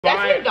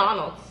That's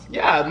McDonald's.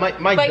 Yeah,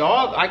 my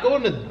dog, I go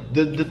in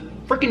the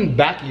freaking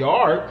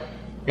backyard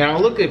and I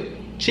look at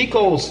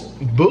Chico's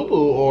boo-boo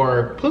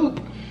or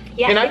poop,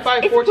 yeah, and I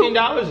find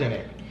 $14 in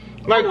it.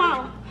 Like, oh,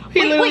 wow.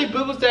 He literally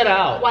boo-boos that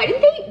out. Why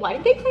did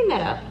they clean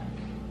that up?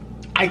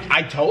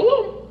 I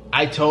told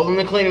them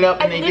to clean it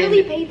up, and they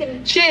literally paid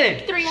them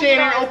Shannon,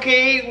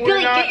 okay,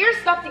 Billy, get your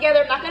stuff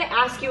together. I'm not gonna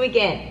ask you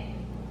again.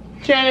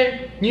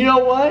 Shannon, you know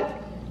what?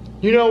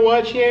 You know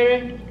what,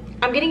 Shannon?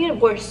 I'm getting it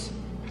worse.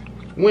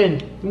 When,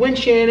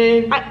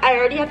 Shannon? I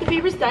already have the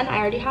favors done. I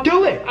already have.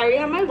 Do it. I already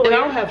have my lawyer. And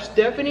I'll have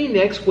Stephanie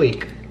next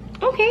week.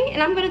 Okay,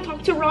 and I'm gonna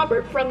talk to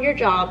Robert from your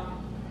job.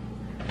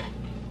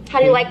 How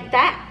do you like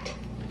that?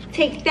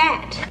 Take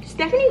that.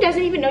 Stephanie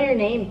doesn't even know your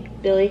name,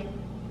 Billy.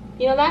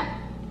 You know that?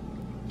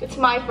 It's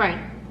my friend.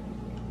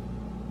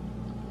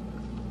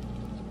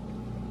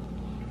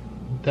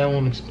 That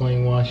won't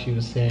explain why she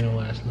was saying it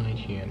last night,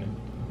 Shannon.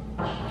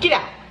 Get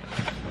out.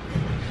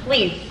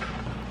 Leave.